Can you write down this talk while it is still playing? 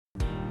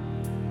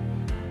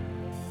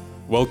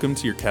Welcome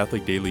to your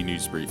Catholic Daily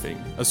News Briefing,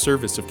 a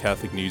service of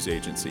Catholic News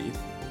Agency.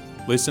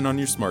 Listen on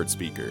your smart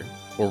speaker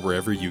or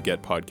wherever you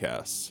get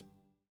podcasts.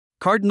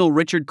 Cardinal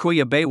Richard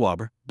Kuya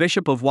Baywabr,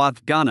 Bishop of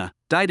Wavre, Ghana,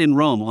 died in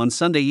Rome on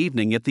Sunday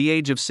evening at the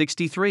age of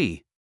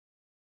 63.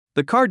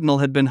 The cardinal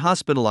had been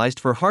hospitalized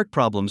for heart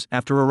problems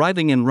after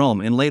arriving in Rome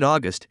in late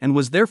August and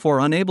was therefore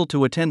unable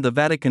to attend the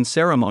Vatican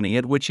ceremony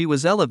at which he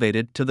was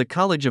elevated to the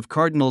College of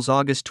Cardinals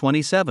August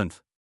 27.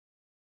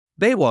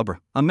 Baywabr,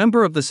 a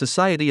member of the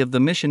Society of the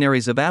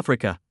Missionaries of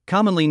Africa,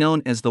 commonly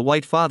known as the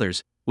White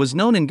Fathers, was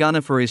known in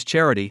Ghana for his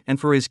charity and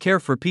for his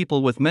care for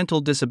people with mental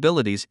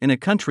disabilities in a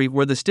country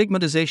where the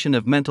stigmatization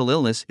of mental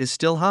illness is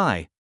still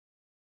high.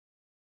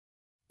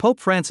 Pope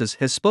Francis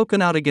has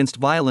spoken out against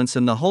violence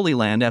in the Holy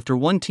Land after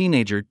one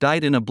teenager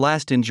died in a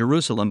blast in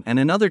Jerusalem and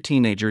another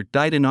teenager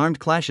died in armed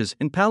clashes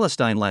in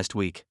Palestine last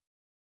week.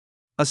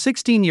 A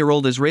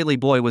 16-year-old Israeli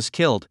boy was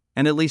killed,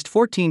 and at least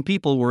 14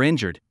 people were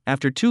injured,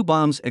 after two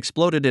bombs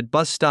exploded at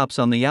bus stops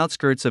on the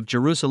outskirts of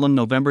Jerusalem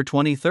November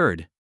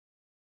 23.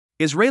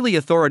 Israeli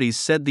authorities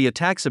said the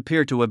attacks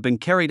appear to have been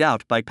carried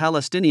out by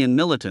Palestinian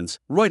militants,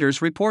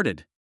 Reuters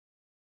reported.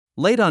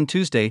 Late on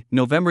Tuesday,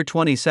 November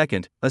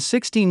 22, a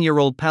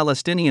 16-year-old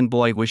Palestinian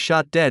boy was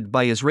shot dead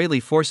by Israeli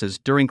forces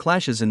during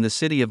clashes in the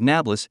city of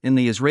Nablus in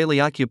the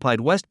Israeli-occupied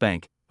West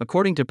Bank,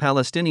 according to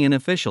Palestinian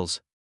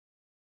officials.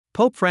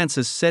 Pope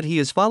Francis said he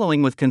is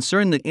following with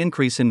concern the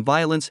increase in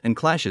violence and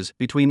clashes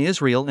between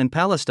Israel and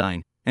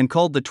Palestine, and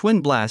called the twin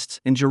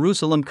blasts in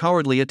Jerusalem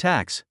cowardly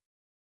attacks.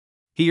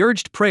 He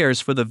urged prayers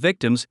for the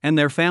victims and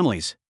their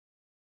families.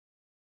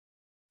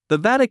 The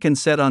Vatican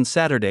said on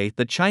Saturday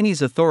that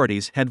Chinese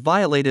authorities had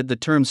violated the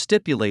terms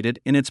stipulated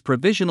in its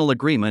provisional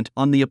agreement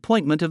on the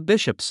appointment of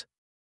bishops.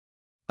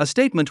 A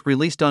statement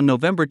released on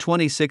November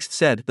 26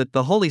 said that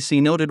the Holy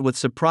See noted with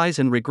surprise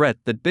and regret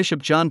that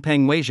Bishop John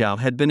Peng Weijiao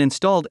had been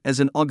installed as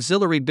an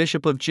auxiliary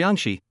bishop of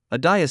Jiangxi, a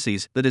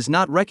diocese that is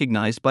not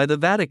recognized by the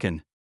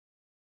Vatican.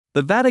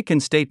 The Vatican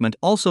statement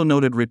also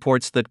noted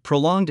reports that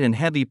prolonged and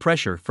heavy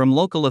pressure from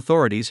local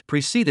authorities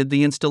preceded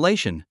the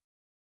installation.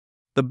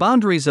 The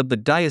boundaries of the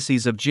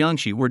Diocese of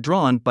Jiangxi were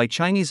drawn by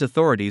Chinese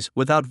authorities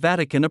without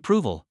Vatican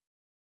approval.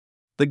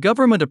 The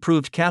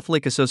government-approved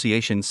Catholic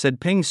Association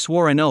said Peng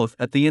swore an oath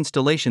at the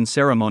installation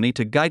ceremony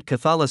to guide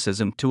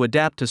Catholicism to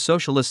adapt to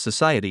socialist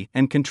society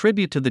and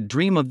contribute to the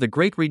dream of the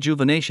great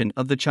rejuvenation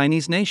of the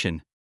Chinese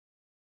nation.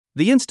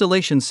 The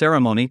installation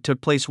ceremony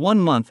took place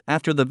 1 month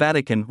after the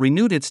Vatican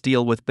renewed its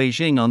deal with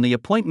Beijing on the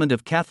appointment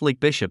of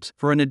Catholic bishops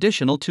for an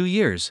additional 2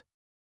 years.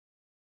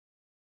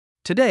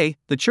 Today,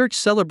 the Church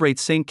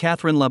celebrates Saint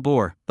Catherine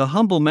Laboure, the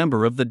humble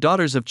member of the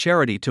Daughters of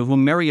Charity to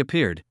whom Mary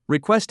appeared,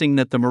 requesting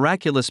that the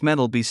miraculous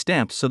medal be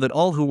stamped so that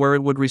all who wear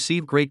it would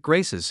receive great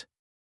graces.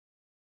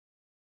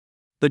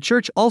 The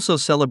Church also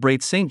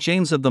celebrates Saint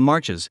James of the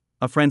Marches,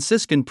 a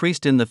Franciscan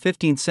priest in the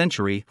 15th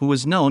century who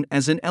was known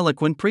as an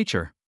eloquent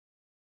preacher.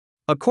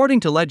 According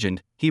to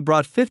legend, he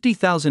brought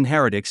 50,000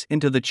 heretics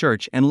into the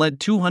Church and led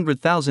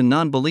 200,000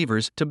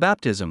 non-believers to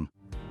baptism.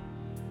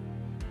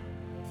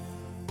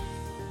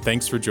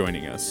 Thanks for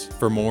joining us.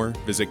 For more,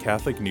 visit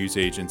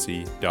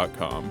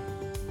CatholicNewsAgency.com.